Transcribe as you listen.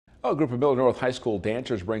Oh, a group of Millard North High School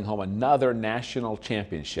dancers bring home another national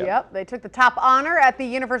championship. Yep, they took the top honor at the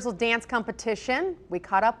Universal Dance Competition. We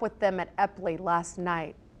caught up with them at Eppley last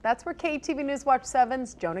night. That's where KETV News Watch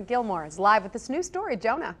 7's Jonah Gilmore is live with this new story.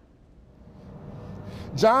 Jonah.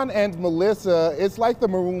 John and Melissa, it's like the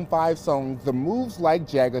Maroon 5 song, The Moves Like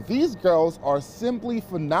Jagger. These girls are simply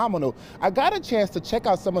phenomenal. I got a chance to check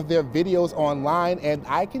out some of their videos online, and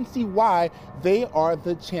I can see why they are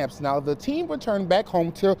the champs. Now, the team returned back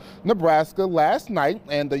home to Nebraska last night,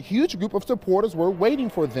 and a huge group of supporters were waiting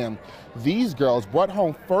for them. These girls brought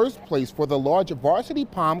home first place for the Large Varsity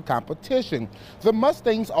Pom competition. The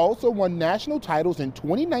Mustangs also won national titles in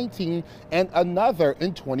 2019 and another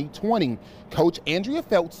in 2020. Coach Andrea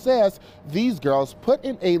Felt says these girls put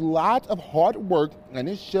in a lot of hard work, and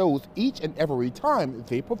it shows each and every time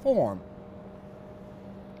they perform.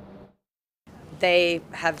 They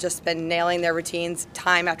have just been nailing their routines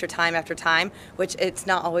time after time after time, which it's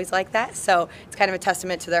not always like that. So it's kind of a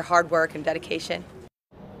testament to their hard work and dedication.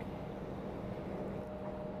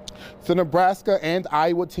 The Nebraska and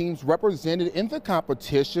Iowa teams represented in the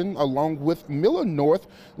competition, along with Millard North.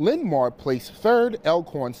 Linn-Mar placed third,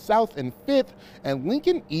 Elkhorn South in fifth, and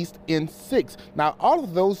Lincoln East in sixth. Now, all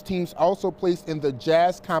of those teams also placed in the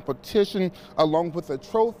jazz competition, along with the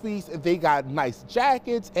trophies. They got nice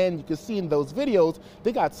jackets, and you can see in those videos,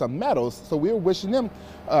 they got some medals. So we're wishing them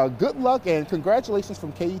good luck and congratulations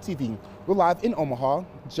from KETV. We're live in Omaha.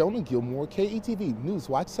 Jonah Gilmore, KETV News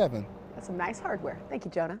Watch 7. That's some nice hardware. Thank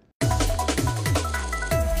you, Jonah.